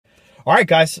All right,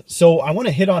 guys. So I want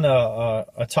to hit on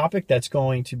a topic that's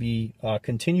going to be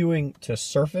continuing to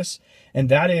surface, and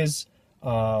that is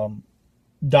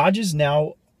Dodge is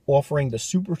now offering the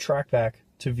Super Trackback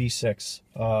to V6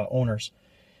 owners,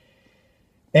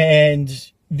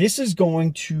 and this is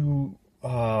going to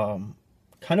kind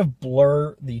of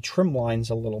blur the trim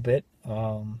lines a little bit.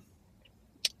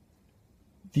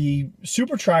 The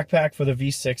Super Trackback for the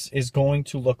V6 is going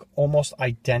to look almost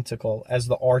identical as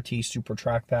the RT Super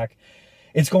Trackback.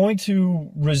 It's going to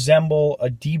resemble a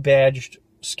debadged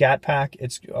Scat Pack,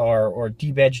 or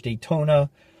debadged Daytona,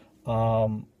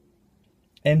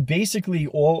 and basically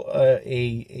all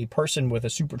a person with a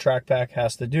Super Trackback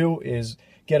has to do is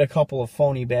get a couple of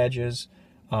phony badges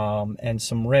and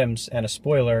some rims and a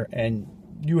spoiler, and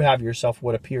you have yourself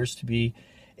what appears to be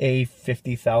a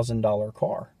 $50,000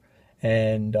 car.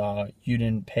 And you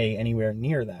didn't pay anywhere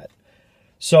near that.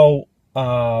 So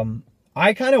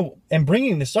I kind of am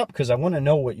bringing this up because I want to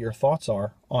know what your thoughts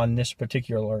are on this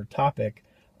particular topic.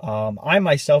 I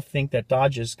myself think that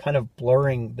Dodge is kind of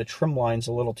blurring the trim lines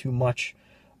a little too much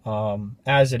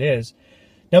as it is.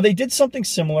 Now, they did something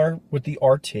similar with the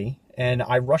RT, and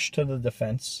I rushed to the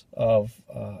defense of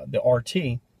the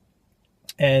RT.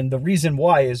 And the reason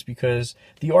why is because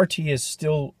the RT is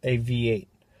still a V8.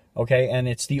 Okay, and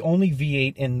it's the only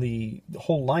V8 in the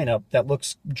whole lineup that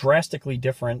looks drastically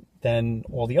different than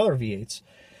all the other V8s.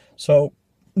 So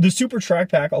the Super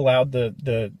Trackback allowed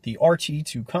the RT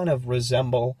to kind of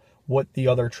resemble what the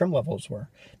other trim levels were.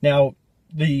 Now,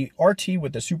 the RT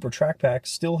with the Super Trackback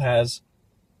still has,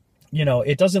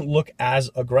 it doesn't look as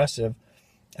aggressive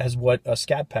as what a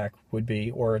Scat Pack would be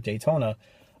or a Daytona.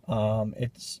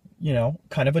 It's,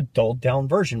 kind of a dulled down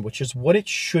version, which is what it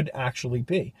should actually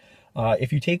be.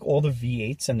 If you take all the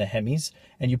V8s and the Hemis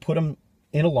and you put them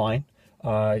in a line,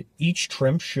 each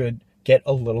trim should get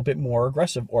a little bit more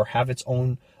aggressive or have its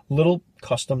own little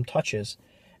custom touches.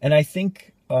 And I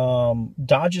think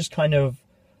Dodge is kind of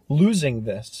losing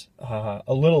this a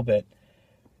little bit.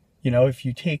 If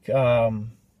you take a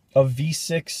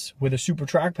V6 with a Super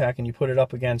Trackback and you put it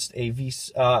up against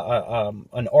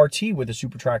an RT with a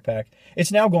Super Trackback,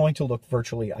 it's now going to look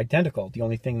virtually identical. The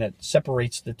only thing that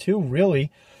separates the two really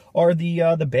are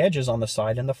the badges on the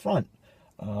side and the front.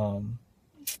 And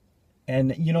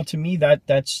to me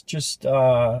that's just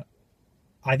I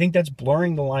think that's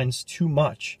blurring the lines too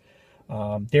much.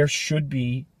 There should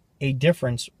be a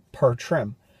difference per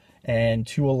trim, and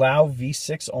to allow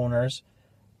V6 owners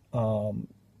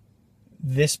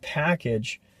this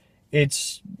package,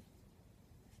 it's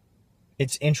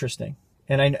interesting.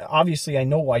 And obviously I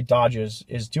know why Dodge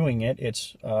is doing it.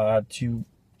 It's to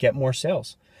get more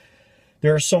sales.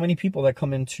 There are so many people that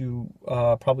come into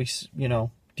probably,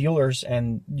 dealers,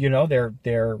 and,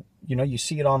 they're you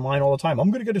see it online all the time.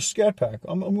 I'm going to get a Scat Pack.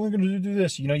 I'm going to do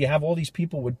this. You have all these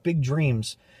people with big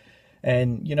dreams,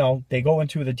 and, they go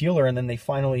into the dealer and then they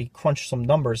finally crunch some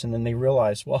numbers and then they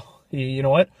realize, well, you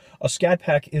know what? A Scat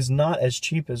Pack is not as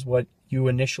cheap as what you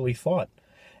initially thought.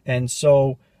 And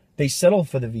so they settle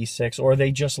for the V6, or they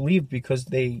just leave because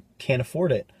they can't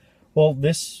afford it. Well,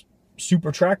 this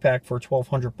Super Trackback for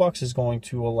 $1,200 is going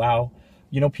to allow,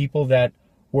 people that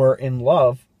were in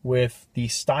love with the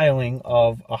styling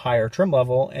of a higher trim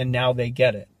level, and now they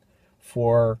get it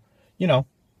for,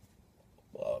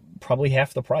 probably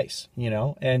half the price,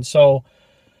 And so,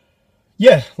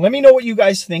 yeah, let me know what you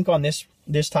guys think on this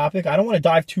topic. I don't want to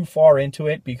dive too far into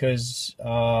it because,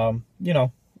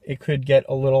 it could get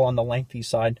a little on the lengthy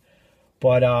side.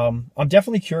 But I'm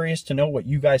definitely curious to know what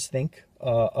you guys think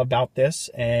about this,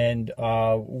 and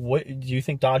what do you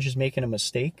think Dodge is making a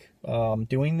mistake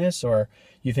doing this, or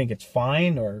you think it's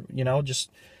fine, or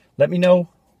just let me know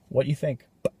what you think.